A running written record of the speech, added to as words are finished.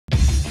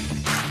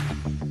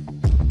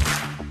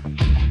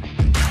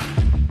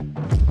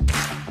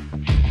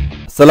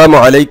আসসালামু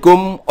আলাইকুম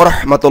ওয়া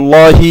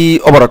রাহমাতুল্লাহি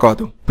ওয়া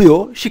বারাকাতুহু। প্রিয়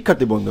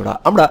শিক্ষার্থী বন্ধুরা,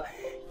 আমরা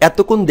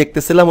এতক্ষণ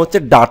দেখতেছিলাম হচ্ছে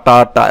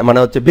ডাটা মানে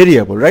হচ্ছে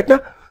ভেরিয়েবল, রাইট না?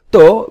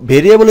 তো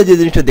ভেরিয়েবলে যে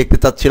জিনিসটা দেখতে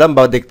চাচ্ছিলাম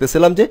বা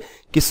দেখতেছিলাম যে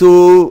কিছু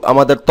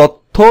আমাদের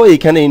তথ্য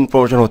এখানে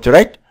ইনফরমেশন হচ্ছে,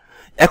 রাইট?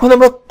 এখন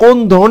আমরা কোন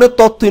ধরনের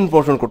তথ্য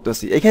ইনফরমেশন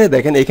করতেছি? এখানে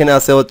দেখেন, এখানে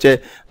আছে হচ্ছে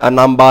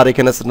নাম্বার,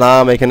 এখানে আছে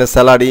নাম, এখানে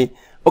স্যালারি।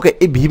 ওকে,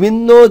 এই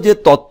বিভিন্ন যে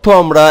তথ্য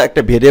আমরা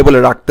একটা ভেরিয়েবলে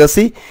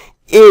রাখতেছি,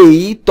 এই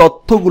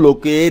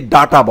তথ্যগুলোকে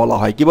ডাটা বলা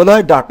হয়। কি বলা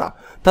হয়? ডাটা।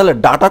 তাহলে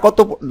ডাটা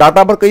ডাটা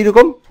আবার কই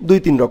রকম? দুই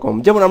তিন রকম।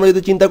 যেমন আমরা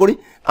যদি চিন্তা করি,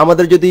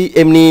 আমাদের যদি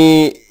এমনি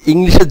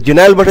ইংলিশের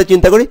জেনারেল ভাষায়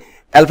চিন্তা করি,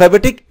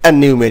 অ্যালফাবেটিক অ্যান্ড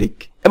নিউমেরিক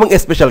এবং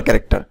স্পেশাল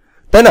ক্যারেক্টার,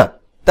 তাই না?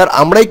 তার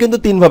আমরাই কিন্তু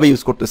তিনভাবে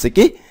ইউজ করতেছি।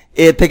 কি?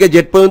 এ থেকে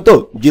জেড পর্যন্ত,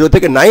 0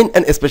 থেকে 9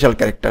 অ্যান্ড স্পেশাল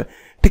ক্যারেক্টার।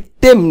 ঠিক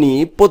তেমনি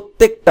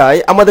প্রত্যেকটাই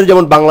আমাদের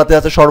যেমন বাংলাতে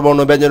আছে স্বরবর্ণ,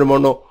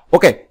 ব্যঞ্জনবর্ণ,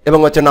 ওকে, এবং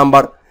হচ্ছে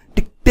নাম্বার,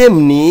 ঠিক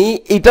তেমনি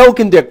এটাও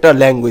কিন্তু একটা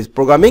ল্যাঙ্গুয়েজ,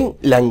 প্রোগ্রামিং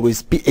ল্যাঙ্গুয়েজ,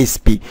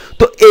 পিএইচপি।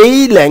 তো এই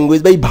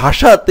ল্যাঙ্গুয়েজ বা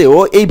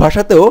এই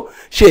ভাষাতেও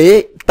সে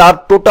তার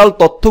টোটাল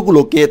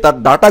তথ্যগুলোকে, তার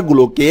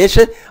ডাটাগুলোকে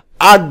সে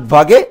 8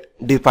 ভাগে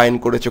ডিফাইন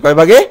করেছে। কয়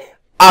ভাগে?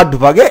 8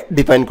 ভাগে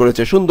ডিফাইন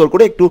করেছে। সুন্দর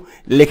করে একটু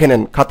লিখে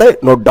নেন, খাতায়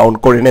নোট ডাউন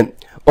করে নেন।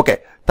 ওকে,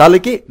 তাহলে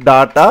কি?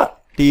 Data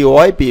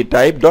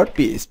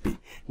type.php,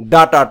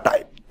 data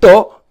type. তো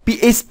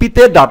পিএইচপি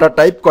তে ডাটা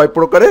টাইপ কয়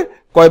প্রকারে,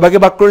 কয় ভাগে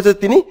ভাগ করেছে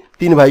তিনি?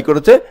 3 ভাগ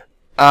করেছে,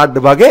 8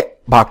 ভাগে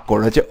ভাগ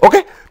করেছে। ওকে,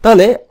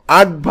 তাহলে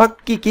 8 ভাগ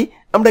কি কি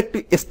আমরা একটু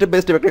স্টেপ বাই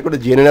স্টেপ একটা করে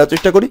জেনে নেওয়ার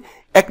চেষ্টা করি।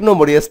 1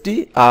 নম্বর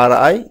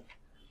STRI,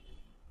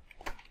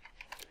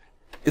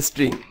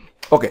 string.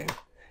 Okay,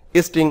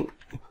 string.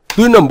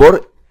 2 number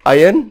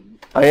IN,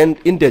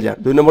 integer.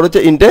 2 নম্বর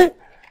হচ্ছে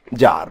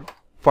ইন্টিজার,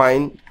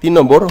 ফাইন। 3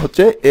 নম্বর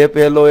হচ্ছে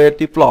FLOAT,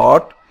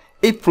 প্লট।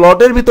 এই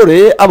প্লটের ভিতরে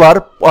আবার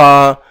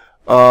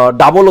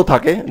ডাবলও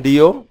থাকে,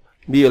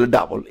 DOBL,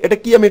 ডাবল। এটা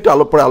কি আমি একটু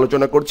পরে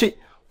আলোচনা করছি,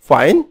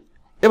 ফাইন।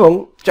 এবং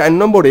 4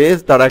 নম্বরে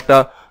তারা একটা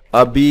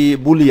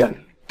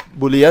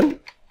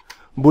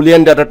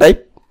বুলিয়ান ডাটা টাইপ।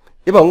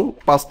 এবং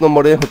 5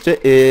 নম্বরে হচ্ছে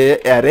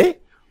অ্যারে,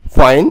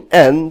 ফাইন।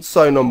 অ্যান্ড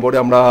 6 নম্বরে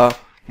আমরা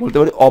বলতে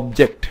পারি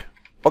অবজেক্ট।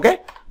 Okay,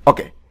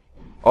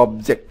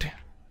 object.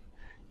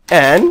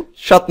 অ্যান্ড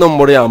 7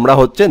 নম্বরে আমরা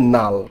হচ্ছে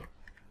নাল,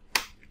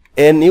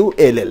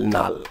 NULL,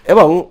 নাল।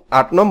 এবং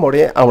 8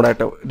 নম্বরে আমরা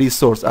একটা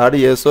রিসোর্স,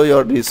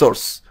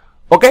 রিসোর্স।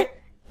 ওকে,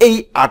 এই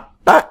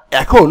 8টা।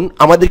 এখন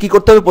আমাদের কি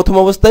করতে হবে? প্রথম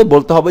অবস্থায়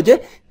বলতে হবে যে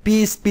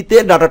পিএইচপি তে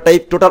ডাটা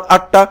টাইপ টোটাল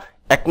 8টা।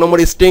 1 নম্বর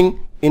string,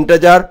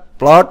 integer,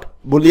 plot,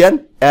 Boolean,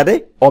 array,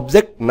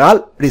 object, নাল,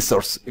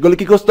 রিসোর্স। এগুলো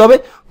কি করতে হবে?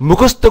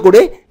 মুখস্থ করে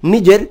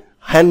নিজের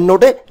হ্যান্ড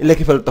নোটে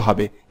লিখে ফেলতে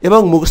হবে এবং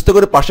মুখস্থ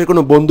করে পাশের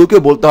কোনো বন্ধুকে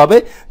বলতে হবে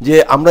যে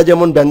আমরা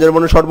যেমন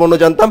ব্যঞ্জনবর্ণ, স্বরবর্ণ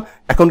জানতাম,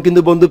 এখন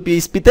কিন্তু বন্ধু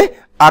পিএইচপি তে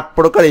 8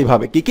 প্রকার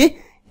এইভাবে। কি কি?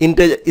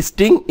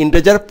 String,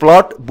 integer,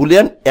 plot,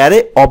 Boolean, array,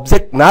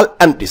 object, null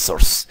and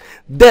resource.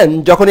 দেন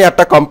যখন এই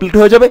 8টা কমপ্লিট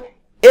হয়ে যাবে,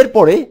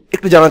 এরপরে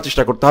একটু জানার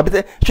চেষ্টা করতে হবে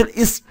আসলে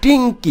স্ট্রিং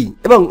কি,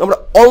 এবং আমরা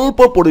অল্প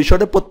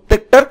পরিসরে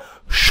প্রত্যেকটার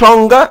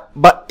সংজ্ঞা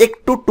বা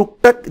একটু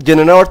টুকটাক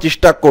জেনে নেওয়ার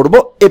চেষ্টা করব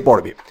এ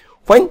পর্বে,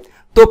 ফাইন।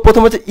 তো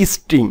প্রথম হচ্ছে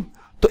স্ট্রিং।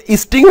 তো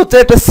স্ট্রিং হচ্ছে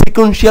একটা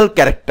সিকোয়েন্সিয়াল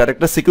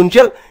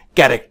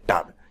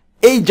ক্যারেক্টার,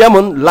 এই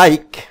যেমন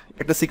লাইক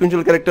একটা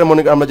সিকোয়েন্সিয়াল ক্যারেক্টার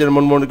আমরা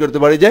যেমন মনে করতে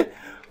পারি যে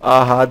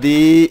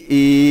হাদি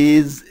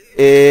ইজ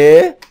এ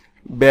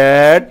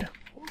ব্যাড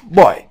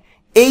বয়।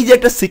 এই যে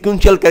একটা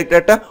সিকোয়েন্সিয়াল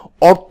ক্যারেক্টার, একটা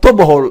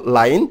অর্থবহ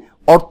লাইন,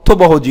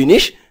 অর্থবহ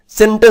জিনিস,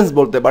 সেন্টেন্স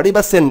বলতে পারি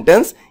বা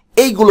সেন্টেন্স,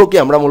 এইগুলোকে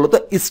আমরা মূলত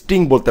স্ট্রিং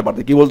বলতে পারি।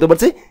 কি বলতে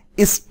পারছি?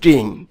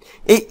 স্ট্রিং।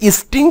 এই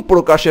স্ট্রিং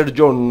প্রকাশের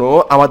জন্য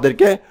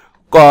আমাদেরকে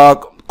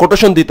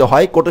কোটেশন দিতে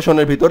হয়।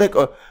 কোটেশনের ভিতরে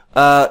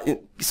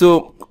কিছু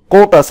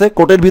কোট আছে,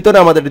 কোটের ভিতরে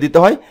আমাদের দিতে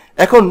হয়।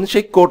 এখন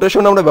সেই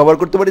কোটেশন আমরা ব্যবহার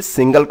করতে পারি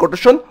সিঙ্গেল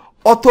কোটেশন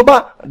অথবা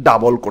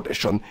ডাবল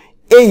কোটেশন।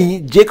 এই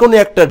যে কোনো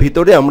একটার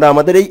ভিতরে আমরা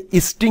আমাদের এই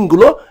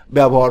স্ট্রিংগুলো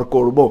ব্যবহার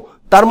করব।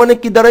 তার মানে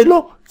কি দাঁড়াইলো?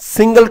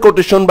 সিঙ্গেল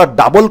কোটেশন বা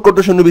ডাবল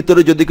কোটেশনের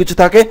ভিতরে যদি কিছু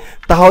থাকে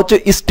তাহা হচ্ছে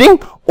স্ট্রিং,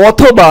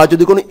 অথবা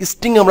যদি কোনো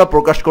স্ট্রিং আমরা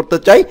প্রকাশ করতে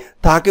চাই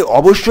তাহাকে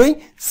অবশ্যই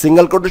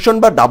সিঙ্গেল কোটেশন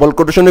বা ডাবল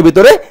কোটেশনের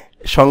ভিতরে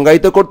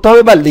সংজ্ঞায়িত করতে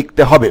হবে বা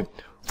লিখতে হবে,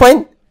 ফাইন।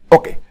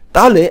 ওকে,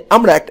 তাহলে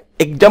আমরা একটা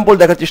এক্সাম্পল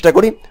দেখার চেষ্টা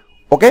করি।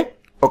 ওকে,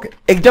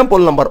 এক্সাম্পল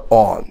নাম্বার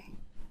 1।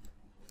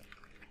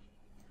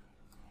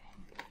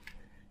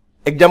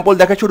 এক্সাম্পল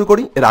দেখা শুরু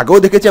করি। এর আগেও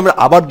দেখেছি, আমরা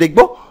আবার দেখব,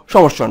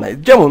 সমস্যা নাই।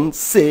 যেমন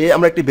সে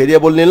আমরা একটি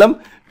ভেরিয়েবল নিলাম,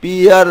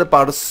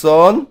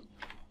 person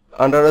 _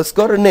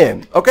 নেম।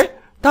 ওকে,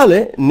 তাহলে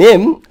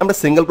নেম আমরা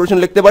সিঙ্গেল কোটেশন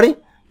লিখতে পারি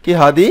কি?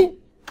 হাদি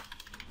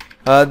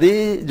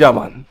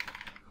জামান,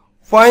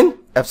 ফাইন,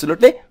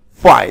 অ্যাবসলিউটলি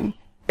ফাইন।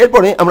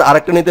 এরপরে আমরা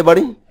আরেকটা নিতে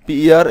পারি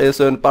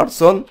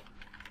person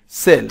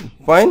সেল,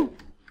 ফাইন,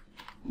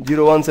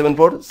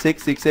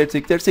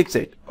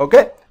 01746686868।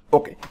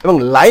 ওকে, এবং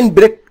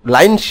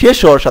লাইন শেষ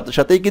হওয়ার সাথে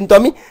সাথেই কিন্তু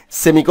আমি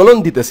সেমিকোলন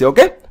দিতেছি।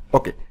 ওকে,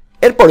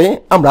 এরপরে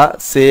আমরা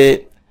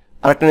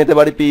আরেকটা নিতে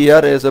পারি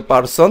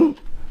person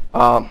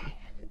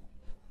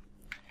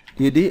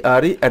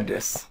DRE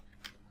address,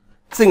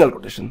 single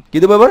quotation. কি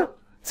দেবো এবার?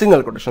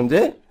 সিঙ্গেল কোটেশন, যে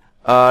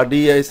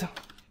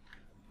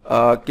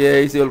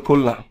KICL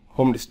Khulna,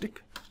 home district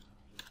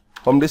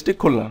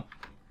Khulna,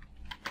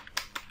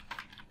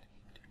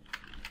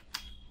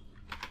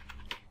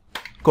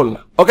 Khulna.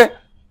 Okay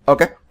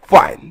okay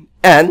fine.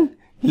 And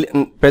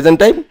present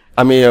time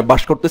আমি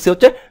বাস করতেছি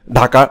হচ্ছে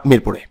ঢাকা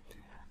মিরপুরে।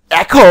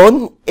 এখন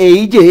এই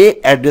যে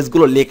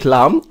অ্যাড্রেসগুলো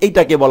লিখলাম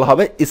এইটাকে বলা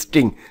হবে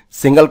string.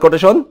 Single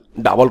quotation,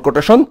 double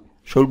quotation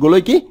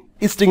সবগুলোই কি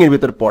স্ট্রিং এর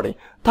ভিতর পড়ে।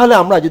 তাহলে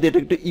আমরা যদি এটা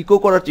একটু ইকো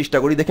করার চেষ্টা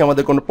করি, দেখি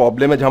আমাদের কোনো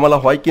প্রবলেমে ঝামেলা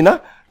হয় কিনা।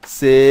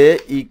 সে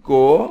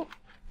ইকো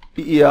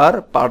পিআর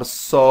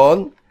পারসন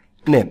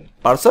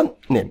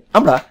নেম,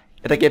 আমরা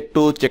এটাকে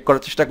একটু চেক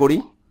করার চেষ্টা করি।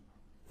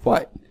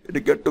 ফাইন,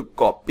 এটাকে একটু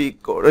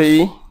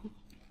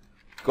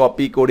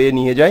কপি করে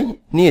নিয়ে যাই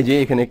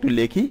এখানে একটু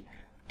লিখি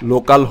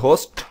local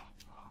host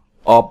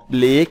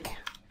oblique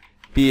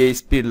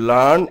PHP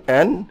learn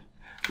and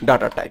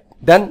data type,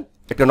 then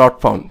একটা not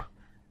found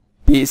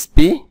PHP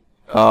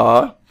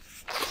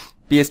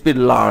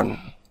learn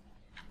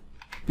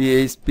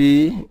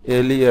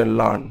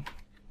learn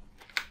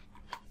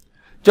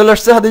চলে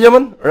আসছে হাতে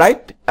যেমন,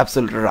 রাইট,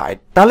 অ্যাবসলিউটলি রাইট।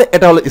 তাহলে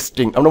এটা হলো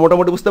স্ট্রিং। আমরা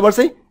মোটামুটি বুঝতে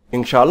পারছি,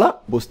 ইনশাআল্লাহ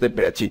বুঝতে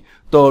পেরেছি।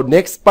 তো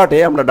নেক্সট পার্টে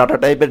আমরা ডাটা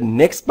টাইপের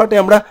নেক্সট পার্টে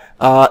আমরা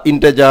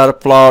integer,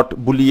 float,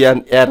 Boolean,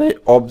 array,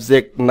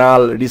 object,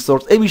 নাল,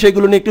 রিসোর্স এই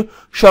বিষয়গুলো নিয়ে একটু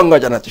সংজ্ঞা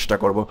জানার চেষ্টা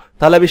করব।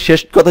 তাহলে আমি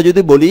শেষ কথা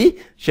যদি বলি,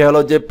 সে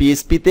হলো যে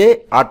পিএইচপিতে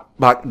 8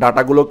 ভাগ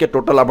ডাটাগুলোকে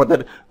টোটাল আমাদের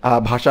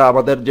ভাষা,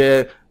 আমাদের যে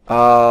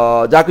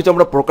যা কিছু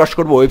আমরা প্রকাশ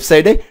করব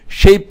ওয়েবসাইটে,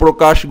 সেই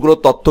প্রকাশগুলো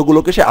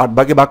তথ্যগুলোকে সে 8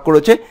 ভাগে ভাগ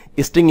করেছে: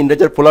 string,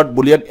 integer, float,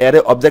 Boolean, array,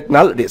 object,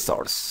 null,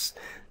 resource.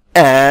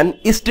 And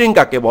string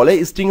কাকে বলে?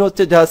 স্ট্রিং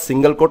হচ্ছে যা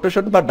সিঙ্গেল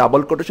কোটেশন বা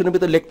ডাবল কোটেশনের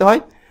ভিতরে লিখতে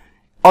হয়,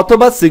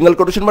 অথবা সিঙ্গেল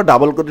কোটেশন বা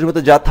ডাবল কোটেশনের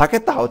ভিতরে যা থাকে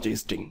তা হচ্ছে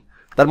স্ট্রিং।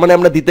 তার মানে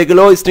আমরা দিতে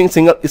গেলেও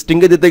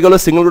স্ট্রিংকে দিতে গেলেও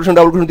সিঙ্গেল কোটেশন,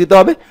 ডাবল কোটেশন দিতে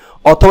হবে,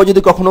 অথবা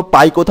যদি কখনো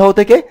পাই কোথাও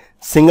থেকে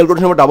সিঙ্গেল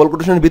কোটেশন বা ডাবল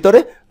কোটেশনের ভিতরে,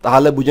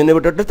 তাহলে বুঝে নেবে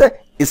এটা হচ্ছে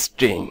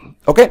স্ট্রিং।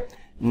 ওকে,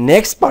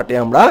 নেক্সট পার্টে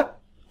আমরা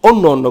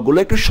অন্যগুলো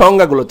একটু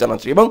সংজ্ঞাগুলো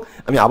জানাচ্ছি, এবং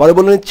আমি আবারও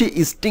বলে নিচ্ছি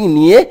স্ট্রিং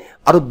নিয়ে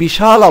আরো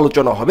বিশাল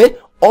আলোচনা হবে,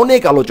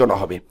 অনেক আলোচনা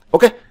হবে।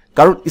 ওকে,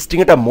 কারণ স্ট্রিং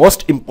এটা মোস্ট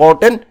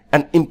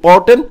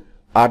ইম্পর্টেন্ট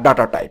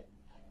ডাটা টাইপ।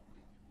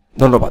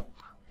 ধন্যবাদ।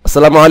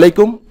 আসসালামু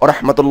আলাইকুম ওয়া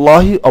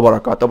রাহমাতুল্লাহি ওয়া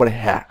বারাকাতুহু।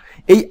 হ্যাঁ,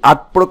 এই 8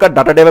 প্রকার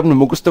ডাটা টাইপ আপনি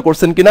মুখস্থ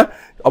করছেন কিনা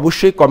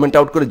অবশ্যই কমেন্ট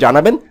আউট করে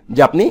জানাবেন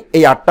যে আপনি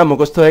এই 8টা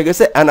মুখস্থ হয়ে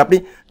গেছে। অ্যান্ড আপনি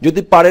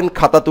যদি পারেন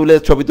খাতা তুলে,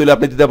 ছবি তুলে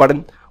আপনি দিতে পারেন,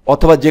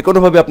 অথবা যে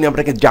কোনোভাবে আপনি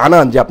আপনাকে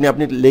জানান যে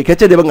আপনি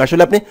লিখেছেন এবং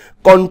আসলে আপনি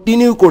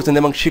কন্টিনিউ করছেন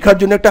এবং শেখার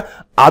জন্য একটা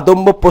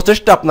আদম্য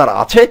প্রচেষ্টা আপনার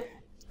আছে,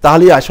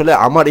 তাহলেই আসলে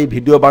আমার এই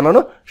ভিডিও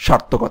বানানো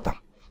সার্থকতা।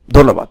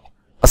 ধন্যবাদ।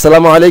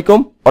 আসসালামু আলাইকুম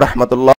ওয়া রাহমাতুল্লাহ।